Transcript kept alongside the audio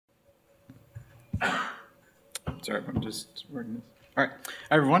sorry, I'm just working this. All right.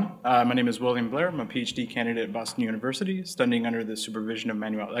 Hi, everyone. My name is William Blair. I'm a PhD candidate at Boston University, studying under the supervision of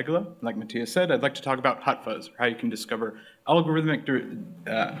Manuel Egla. Like Matthias said, I'd like to talk about HotFuzz, or how you can discover algorithmic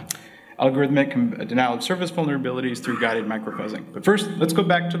denial of service vulnerabilities through guided micro-fuzzing. But first, let's go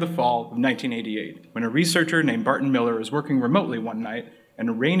back to the fall of 1988, when a researcher named Barton Miller was working remotely one night,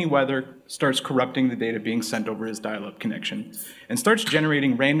 and rainy weather starts corrupting the data being sent over his dial-up connection, and starts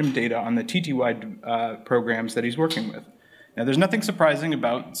generating random data on the TTY programs that he's working with. Now, there's nothing surprising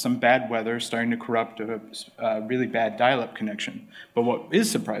about some bad weather starting to corrupt a really bad dial-up connection. But what is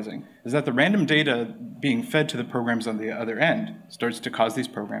surprising is that the random data being fed to the programs on the other end starts to cause these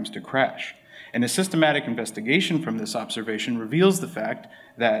programs to crash. And a systematic investigation from this observation reveals the fact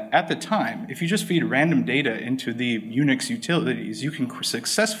that at the time, if you just feed random data into the Unix utilities, you can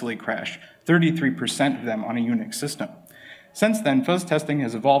successfully crash 33% of them on a Unix system. Since then, fuzz testing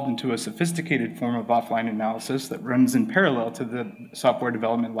has evolved into a sophisticated form of offline analysis that runs in parallel to the software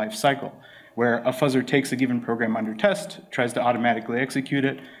development life cycle, where a fuzzer takes a given program under test, tries to automatically execute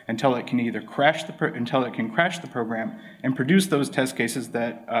it until it can either crash the program and produce those test cases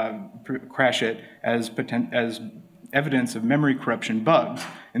that crash it as evidence of memory corruption bugs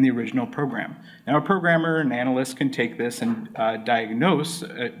in the original program. Now, a programmer and analyst can take this and help diagnose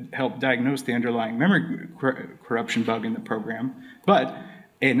the underlying memory corruption bug in the program, but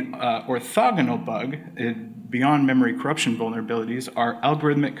an orthogonal bug beyond memory corruption vulnerabilities are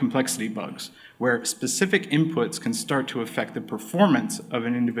algorithmic complexity bugs, where specific inputs can start to affect the performance of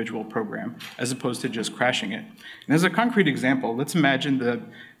an individual program as opposed to just crashing it. And as a concrete example, let's imagine the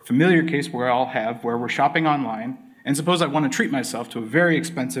familiar case where we're shopping online, and suppose I want to treat myself to a very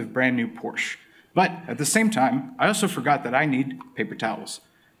expensive brand new Porsche. But at the same time, I also forgot that I need paper towels.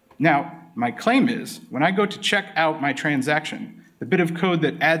 Now, my claim is, when I go to check out my transaction, the bit of code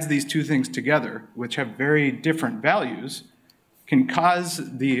that adds these two things together, which have very different values, can cause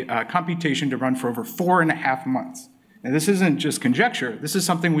the computation to run for over 4.5 months. Now, this isn't just conjecture. This is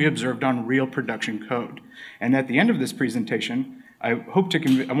something we observed on real production code. And at the end of this presentation,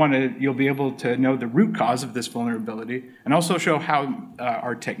 you'll be able to know the root cause of this vulnerability and also show how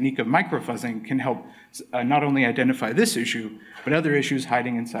our technique of micro-fuzzing can help not only identify this issue, but other issues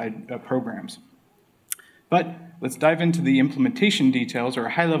hiding inside programs. But let's dive into the implementation details or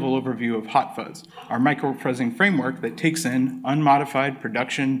a high-level overview of HotFuzz, our micro-fuzzing framework that takes in unmodified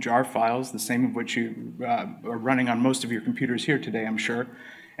production jar files, the same of which you are running on most of your computers here today, I'm sure,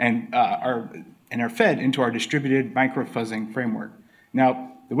 and are fed into our distributed micro-fuzzing framework.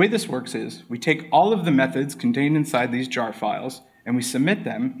 Now, the way this works is we take all of the methods contained inside these jar files and we submit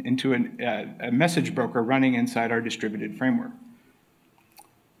them into a message broker running inside our distributed framework.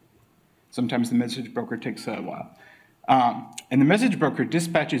 Sometimes the message broker takes a while. And the message broker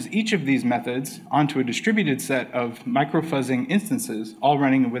dispatches each of these methods onto a distributed set of micro-fuzzing instances, all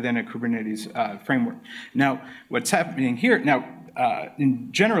running within a Kubernetes framework. Now, what's happening here,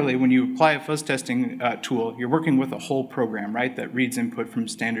 generally, when you apply a fuzz testing tool, you're working with a whole program, right, that reads from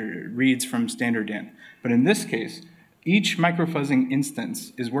standard in. But in this case, each micro-fuzzing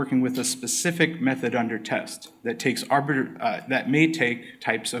instance is working with a specific method under test that may take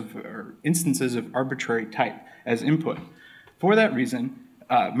types of or instances of arbitrary type as input. For that reason,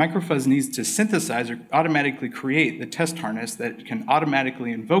 Micro-Fuzz needs to synthesize or automatically create the test harness that can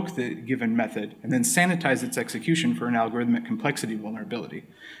automatically invoke the given method and then sanitize its execution for an algorithmic complexity vulnerability.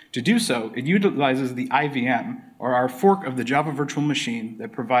 To do so, it utilizes the IVM, or our fork of the Java virtual machine,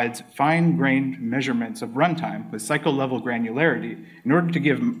 that provides fine-grained measurements of runtime with cycle-level granularity in order to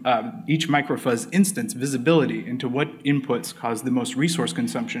give each Micro-Fuzz instance visibility into what inputs cause the most resource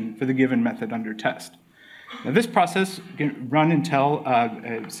consumption for the given method under test. Now, this process can run until,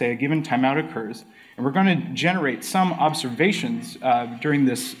 say, a given timeout occurs, and we're going to generate some observations during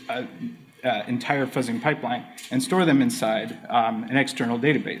this entire fuzzing pipeline and store them inside an external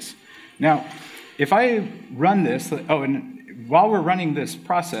database. Now, if I run this, and while we're running this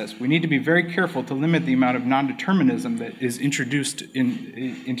process, we need to be very careful to limit the amount of non-determinism that is introduced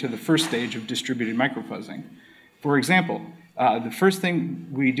into the first stage of distributed micro-fuzzing. For example, the first thing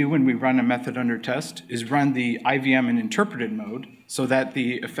we do when we run a method under test is run the IVM in interpreted mode so that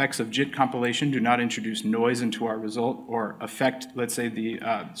the effects of JIT compilation do not introduce noise into our result or affect, let's say, the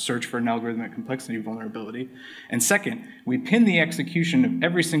search for an algorithmic complexity vulnerability. And second, we pin the execution of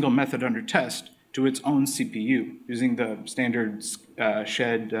every single method under test to its own CPU using the standard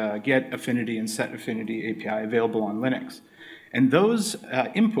shed get affinity and set affinity API available on Linux. And those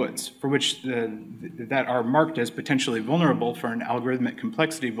inputs for which that are marked as potentially vulnerable for an algorithmic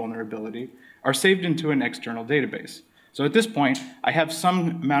complexity vulnerability are saved into an external database. So at this point, I have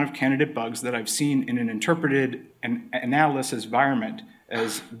some amount of candidate bugs that I've seen in an interpreted analysis environment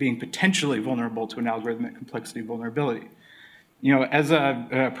as being potentially vulnerable to an algorithmic complexity vulnerability. You know, as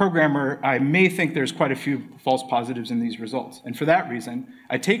a programmer, I may think there's quite a few false positives in these results. And for that reason,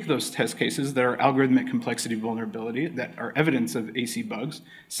 I take those test cases that are algorithmic complexity vulnerability, that are evidence of AC bugs,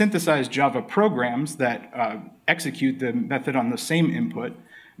 synthesize Java programs that execute the method on the same input,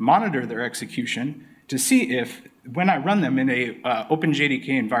 monitor their execution to see if, when I run them in a OpenJDK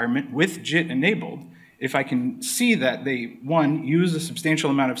environment with JIT enabled, if I can see that they, one, use a substantial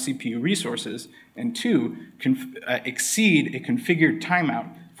amount of CPU resources, and two, exceed a configured timeout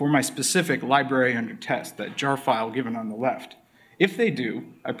for my specific library under test, that jar file given on the left. If they do,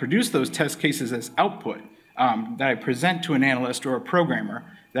 I produce those test cases as output that I present to an analyst or a programmer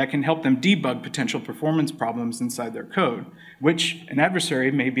that can help them debug potential performance problems inside their code, which an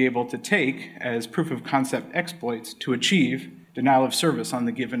adversary may be able to take as proof of concept exploits to achieve denial of service on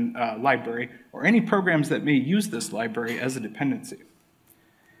the given library, or any programs that may use this library as a dependency.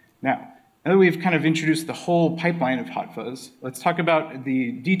 Now that we've kind of introduced the whole pipeline of HotFuzz, let's talk about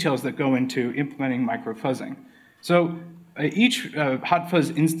the details that go into implementing micro-fuzzing. So each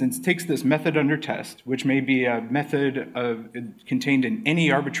HotFuzz instance takes this method under test, which may be a method contained in any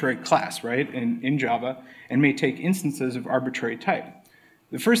arbitrary class, right, in Java, and may take instances of arbitrary type.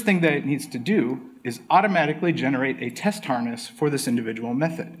 The first thing that it needs to do is automatically generate a test harness for this individual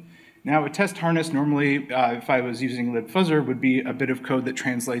method. Now, a test harness normally, if I was using libfuzzer, would be a bit of code that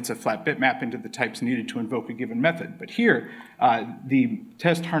translates a flat bitmap into the types needed to invoke a given method. But here, the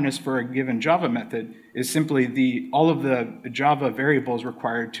test harness for a given Java method is simply all of the Java variables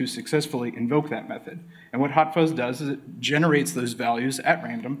required to successfully invoke that method. And what HotFuzz does is it generates those values at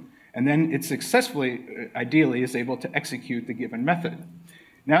random, and then it successfully, ideally, is able to execute the given method.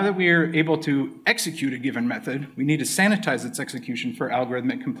 Now that we are able to execute a given method, we need to sanitize its execution for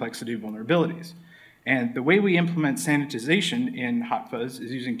algorithmic complexity vulnerabilities. And the way we implement sanitization in HotFuzz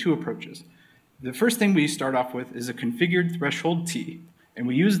is using two approaches. The first thing we start off with is a configured threshold T, and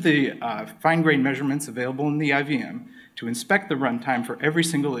we use the fine-grained measurements available in the IVM to inspect the runtime for every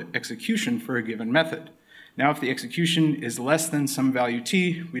single execution for a given method. Now, if the execution is less than some value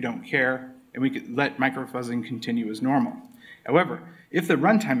T, we don't care, and we could let micro-fuzzing continue as normal. However, if the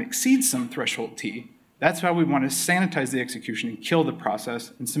runtime exceeds some threshold T, that's how we want to sanitize the execution and kill the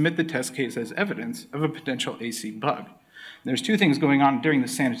process and submit the test case as evidence of a potential AC bug. There's two things going on during the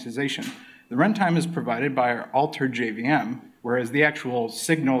sanitization. The runtime is provided by our altered JVM, whereas the actual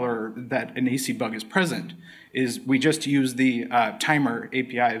signal that an AC bug is present is we just use the timer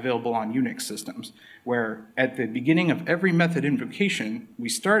API available on Unix systems, where at the beginning of every method invocation, we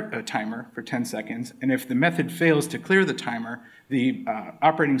start a timer for 10 seconds, and if the method fails to clear the timer, the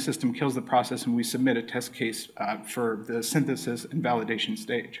operating system kills the process and we submit a test case for the synthesis and validation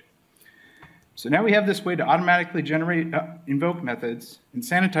stage. So now we have this way to automatically generate invoke methods and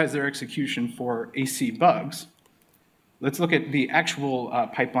sanitize their execution for AC bugs. Let's look at the actual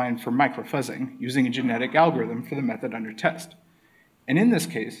pipeline for micro-fuzzing using a genetic algorithm for the method under test. And in this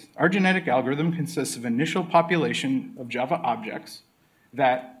case, our genetic algorithm consists of an initial population of Java objects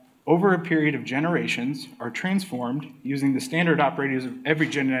that, over a period of generations, are transformed using the standard operators of every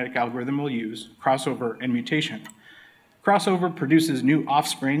genetic algorithm will use, crossover and mutation. Crossover produces new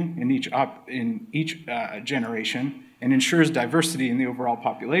offspring in each generation and ensures diversity in the overall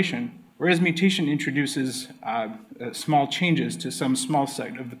population, whereas mutation introduces small changes to some small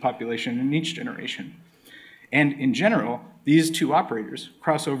set of the population in each generation. And in general, these two operators,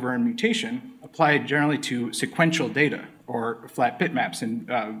 crossover and mutation, apply generally to sequential data, or flat bitmaps in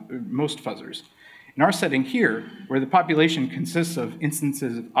most fuzzers. In our setting here, where the population consists of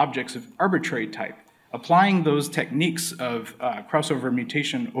instances of objects of arbitrary type, applying those techniques of crossover and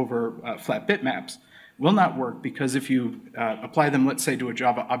mutation over flat bitmaps will not work, because if you apply them, let's say, to a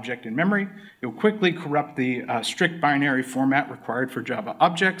Java object in memory, you'll quickly corrupt the strict binary format required for Java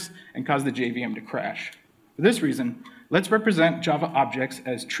objects and cause the JVM to crash. For this reason, let's represent Java objects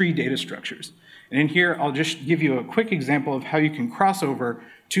as tree data structures. And in here, I'll just give you a quick example of how you can cross over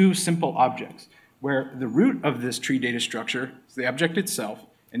two simple objects, where the root of this tree data structure is the object itself,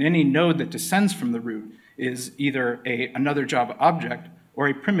 and any node that descends from the root is either another Java object or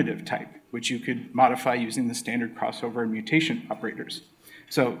a primitive type, which you could modify using the standard crossover and mutation operators.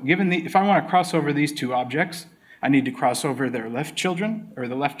 So if I want to cross over these two objects, I need to cross over their left children, or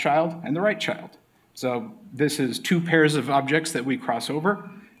the left child, and the right child. So this is two pairs of objects that we cross over.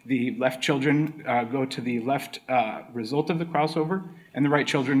 The left children go to the left result of the crossover, and the right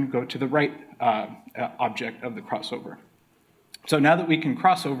children go to the right object of the crossover. So now that we can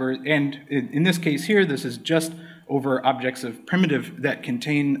cross over, and in this case here, this is just over objects of primitive that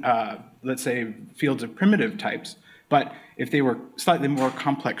contain, let's say, fields of primitive types. But if they were slightly more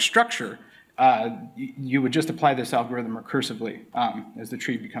complex structure, you would just apply this algorithm recursively as the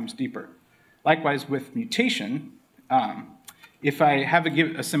tree becomes deeper. Likewise, with mutation, if I have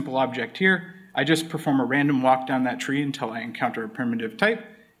a simple object here, I just perform a random walk down that tree until I encounter a primitive type,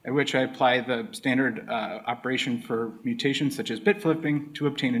 at which I apply the standard operation for mutations such as bit flipping to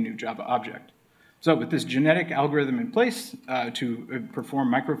obtain a new Java object. So with this genetic algorithm in place to perform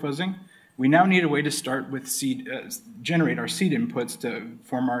micro-fuzzing, we now need a way to start with generate our seed inputs to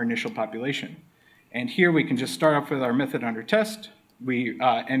form our initial population. And here we can just start off with our method under test. We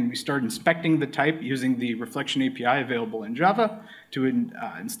start inspecting the type using the reflection API available in Java to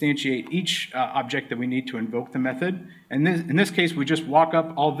instantiate each object that we need to invoke the method. And in this case, we just walk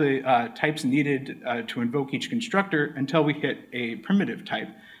up all the types needed to invoke each constructor until we hit a primitive type,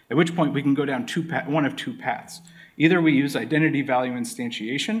 at which point we can go down one of two paths. Either we use identity value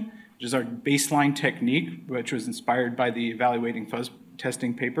instantiation, which is our baseline technique, which was inspired by the evaluating fuzz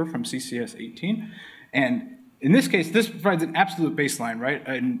testing paper from CCS 18. And in this case, this provides an absolute baseline, right?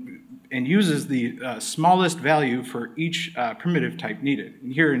 And uses the smallest value for each primitive type needed.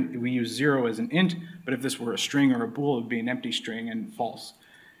 And here we use 0 as an int, but if this were a string or a bool, it would be an empty string and false.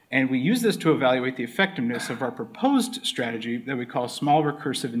 And we use this to evaluate the effectiveness of our proposed strategy that we call small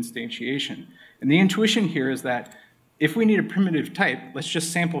recursive instantiation. And the intuition here is that if we need a primitive type, let's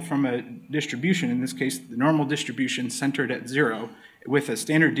just sample from a distribution, in this case, the normal distribution centered at 0, with a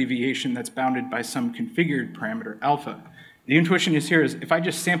standard deviation that's bounded by some configured parameter alpha. The intuition is here is if I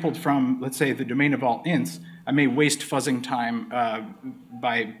just sampled from, let's say, the domain of all ints, I may waste fuzzing time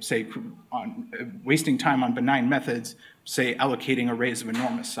by, say, wasting time on benign methods, say, allocating arrays of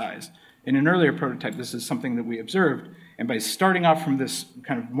enormous size. In an earlier prototype, this is something that we observed, and by starting off from this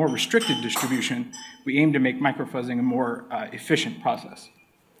kind of more restricted distribution, we aim to make micro-fuzzing a more efficient process.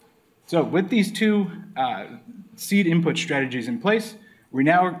 So with these two seed input strategies in place, we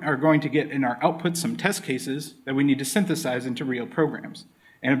now are going to get in our output some test cases that we need to synthesize into real programs.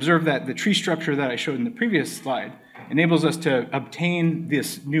 And observe that the tree structure that I showed in the previous slide enables us to obtain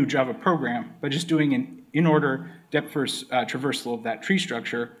this new Java program by just doing an in-order depth-first traversal of that tree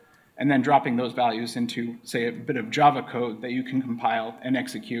structure and then dropping those values into, say, a bit of Java code that you can compile and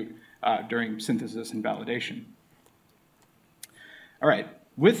execute during synthesis and validation. All right,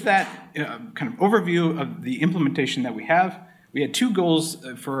 with that kind of overview of the implementation that we have, we had two goals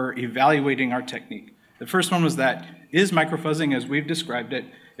for evaluating our technique. The first one was that, is micro-fuzzing, as we've described it,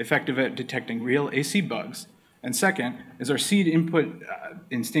 effective at detecting real AC bugs? And second, is our seed input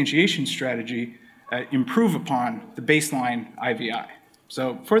instantiation strategy improve upon the baseline IVI?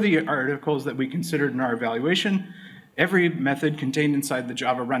 So for the articles that we considered in our evaluation, every method contained inside the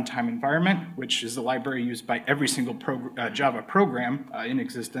Java runtime environment, which is the library used by every single Java program in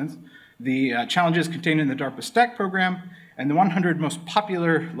existence, the challenges contained in the DARPA stack program, and the 100 most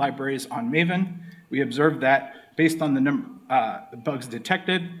popular libraries on Maven, we observed that based on the bugs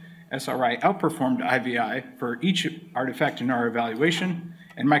detected, SRI outperformed IVI for each artifact in our evaluation,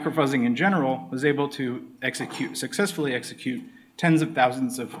 and micro-fuzzing in general was able to successfully execute tens of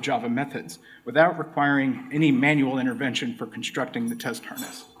thousands of Java methods without requiring any manual intervention for constructing the test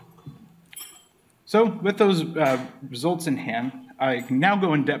harness. So with those results in hand, I can now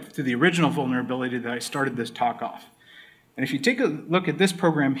go in depth to the original vulnerability that I started this talk off. And if you take a look at this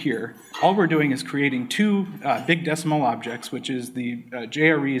program here, all we're doing is creating two big decimal objects, which is the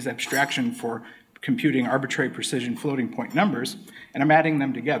JRE's abstraction for computing arbitrary precision floating point numbers, and I'm adding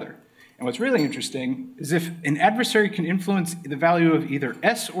them together. And what's really interesting is if an adversary can influence the value of either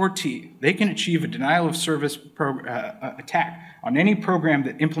S or T, they can achieve a denial of service attack on any program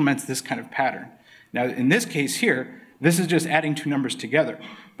that implements this kind of pattern. Now, in this case here, this is just adding two numbers together.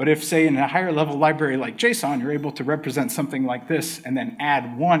 But if, say, in a higher level library like JSON, you're able to represent something like this and then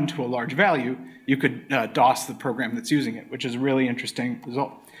add 1 to a large value, you could DoS the program that's using it, which is a really interesting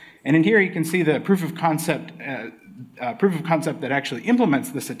result. And in here, you can see the proof of concept that actually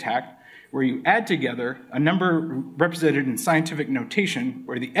implements this attack, where you add together a number represented in scientific notation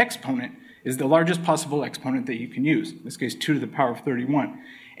where the exponent is the largest possible exponent that you can use, in this case 2 to the power of 31,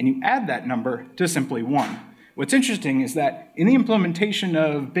 and you add that number to simply 1. What's interesting is that in the implementation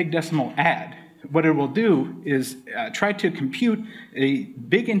of big decimal add, what it will do is try to compute a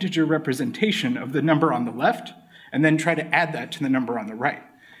big integer representation of the number on the left and then try to add that to the number on the right.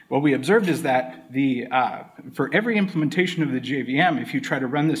 What we observed is that for every implementation of the JVM, if you try to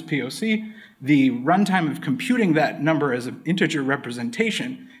run this POC, the runtime of computing that number as an integer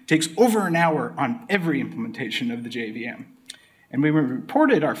representation takes over an hour on every implementation of the JVM. And when we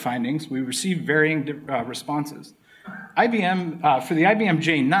reported our findings, we received varying responses. For the IBM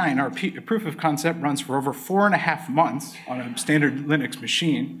J9, our proof of concept runs for over 4.5 months on a standard Linux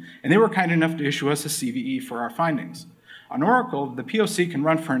machine, and they were kind enough to issue us a CVE for our findings. On Oracle, the POC can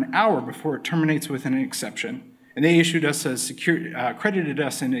run for an hour before it terminates with an exception, and they issued us credited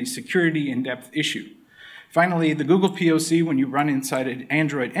us in a security in-depth issue. Finally, the Google POC, when you run inside an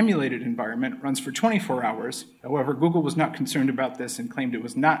Android emulated environment, runs for 24 hours. However, Google was not concerned about this and claimed it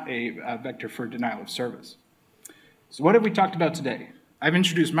was not a vector for denial of service. So what have we talked about today? I've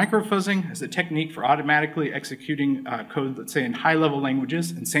introduced micro-fuzzing as a technique for automatically executing code, let's say in high-level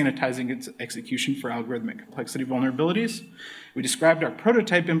languages, and sanitizing its execution for algorithmic complexity vulnerabilities. We described our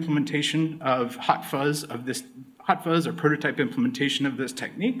prototype implementation of HotFuzz, our prototype implementation of this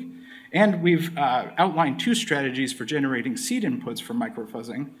technique. And we've outlined 2 strategies for generating seed inputs for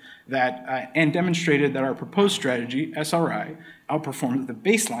micro-fuzzing and demonstrated that our proposed strategy, SRI, outperforms the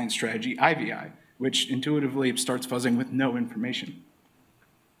baseline strategy, IVI, which intuitively starts fuzzing with no information.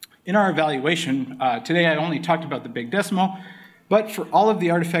 In our evaluation, today I only talked about the big decimal, but for all of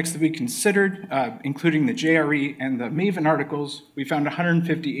the artifacts that we considered, including the JRE and the Maven articles, we found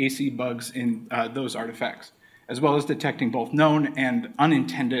 150 AC bugs in those artifacts, as well as detecting both known and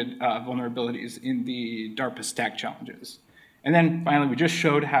unintended vulnerabilities in the DARPA stack challenges. And then finally, we just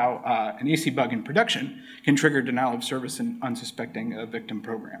showed how an AC bug in production can trigger denial of service in unsuspecting victim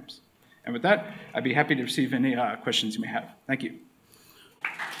programs. And with that, I'd be happy to receive any questions you may have. Thank you.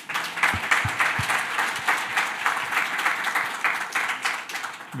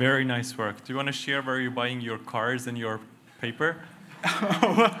 Very nice work. Do you want to share where you're buying your cars and your paper?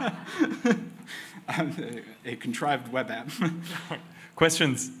 A contrived web app.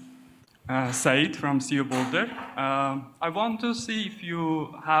 Questions? Said from CEO Boulder. I want to see if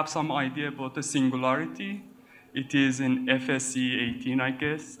you have some idea about the singularity. It is in FSC 18, I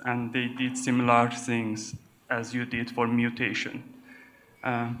guess, and they did similar things as you did for mutation.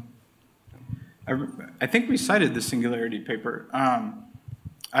 I think we cited the singularity paper.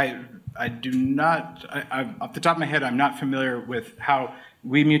 I do not, off the top of my head, I'm not familiar with how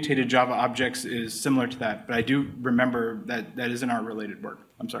we mutated Java objects is similar to that, but I do remember that that is in our related work.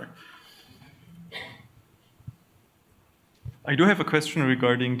 I'm sorry. I do have a question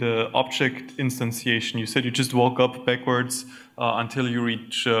regarding the object instantiation. You said you just walk up backwards until you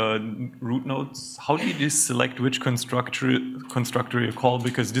reach root nodes. How do you select which constructor you call?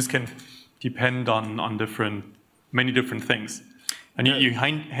 Because this can depend on many different things. And you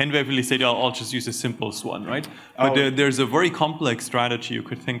hand-wavily say, oh, I'll just use the simplest one, right? But there's a very complex strategy you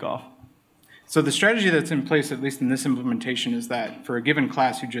could think of. So the strategy that's in place, at least in this implementation, is that for a given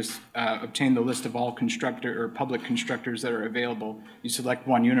class, you just obtain the list of all public constructors that are available. You select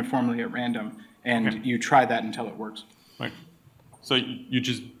one uniformly at random, and you try that until it works. Right. So you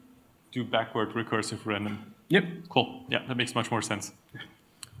just do backward recursive random. Yep. Cool. Yeah, that makes much more sense.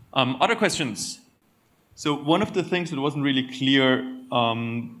 Other questions? So one of the things that wasn't really clear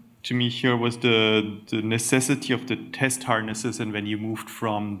to me here was the necessity of the test harnesses, and when you moved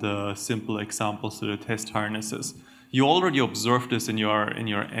from the simple examples to the test harnesses. You already observed this in your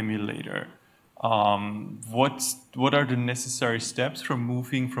emulator. What are the necessary steps from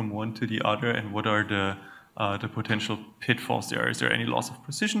moving from one to the other, and what are the potential pitfalls there? Is there any loss of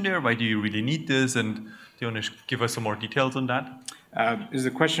precision there? Why do you really need this? And do you want to give us some more details on that? Is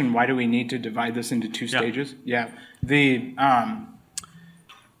the question, why do we need to divide this into 2 stages? Yeah.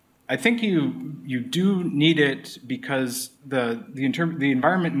 I think you do need it because the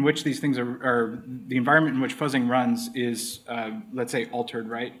environment in which these things are the environment in which fuzzing runs is, let's say, altered,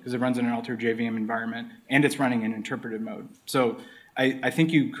 right? Because it runs in an altered JVM environment, and it's running in interpreted mode. So I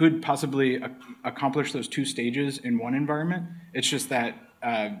think you could possibly accomplish those 2 stages in one environment. It's just that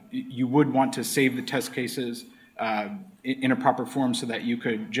you would want to save the test cases in a proper form so that you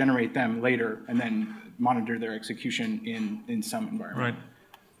could generate them later and then monitor their execution in some environment. Right.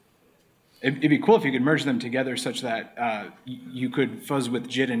 It'd be cool if you could merge them together such that you could fuzz with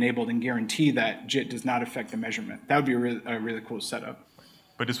JIT enabled and guarantee that JIT does not affect the measurement. That would be a really cool setup.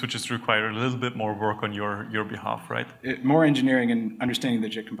 But this would just require a little bit more work on your behalf, right? More engineering and understanding the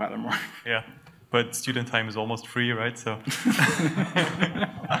JIT compiler more. Yeah. But student time is almost free, right? So,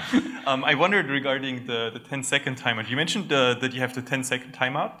 I wondered regarding the 10-second timeout. You mentioned that you have the 10-second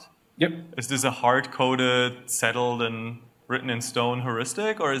timeout. Yep. Is this a hard-coded, settled, and written in stone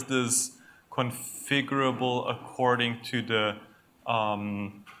heuristic, or is this configurable according to the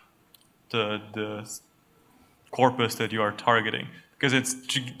corpus that you are targeting? Because it's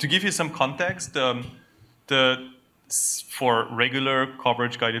to give you some context. For regular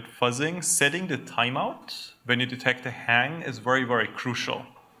coverage-guided fuzzing, setting the timeout when you detect a hang is very, very crucial.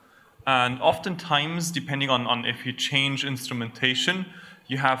 And oftentimes, depending on if you change instrumentation,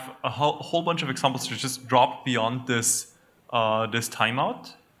 you have a whole bunch of examples that just drop beyond this, this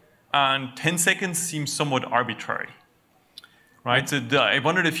timeout. And 10 seconds seems somewhat arbitrary. Right? So I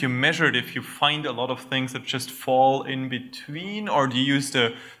wondered if you measured, if you find a lot of things that just fall in between, or do you use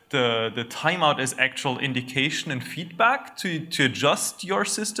the timeout as actual indication and feedback to adjust your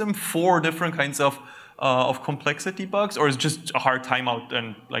system for different kinds of complexity bugs, or is it just a hard timeout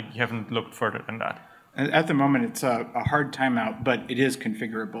and like you haven't looked further than that? At the moment, it's a hard timeout, but it is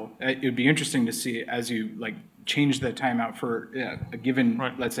configurable. It would be interesting to see as you like change the timeout for a given,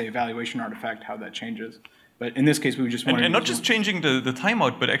 let's say, evaluation artifact, how that changes. But in this case, we just want and not just changing the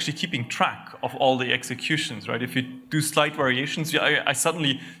timeout, but actually keeping track of all the executions, right? If you do slight variations, I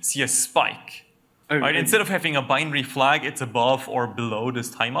suddenly see a spike. Right? Instead of having a binary flag, it's above or below this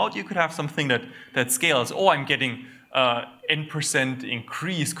timeout, you could have something that scales. Oh, I'm getting n%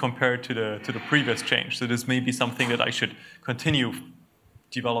 increase compared to the previous change. So this may be something that I should continue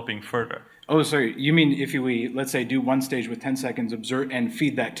developing further. Oh, sorry. You mean if we, let's say, do one stage with 10 seconds, observe, and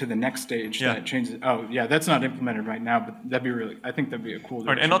feed that to the next stage, that changes? Oh, yeah, that's not implemented right now, but that'd be really, I think that'd be a cool.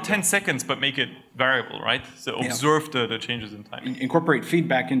 Right, and not 10 seconds, but make it variable, right? So observe the changes in time. Incorporate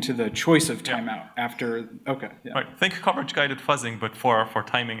feedback into the choice of timeout after. Okay. Yeah. Right. Think coverage-guided fuzzing, but for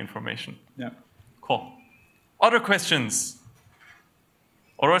timing information. Yeah. Cool. Other questions?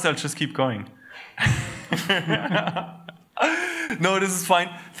 Otherwise, I'll just keep going. No, this is fine.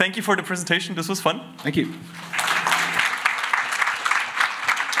 Thank you for the presentation. This was fun. Thank you.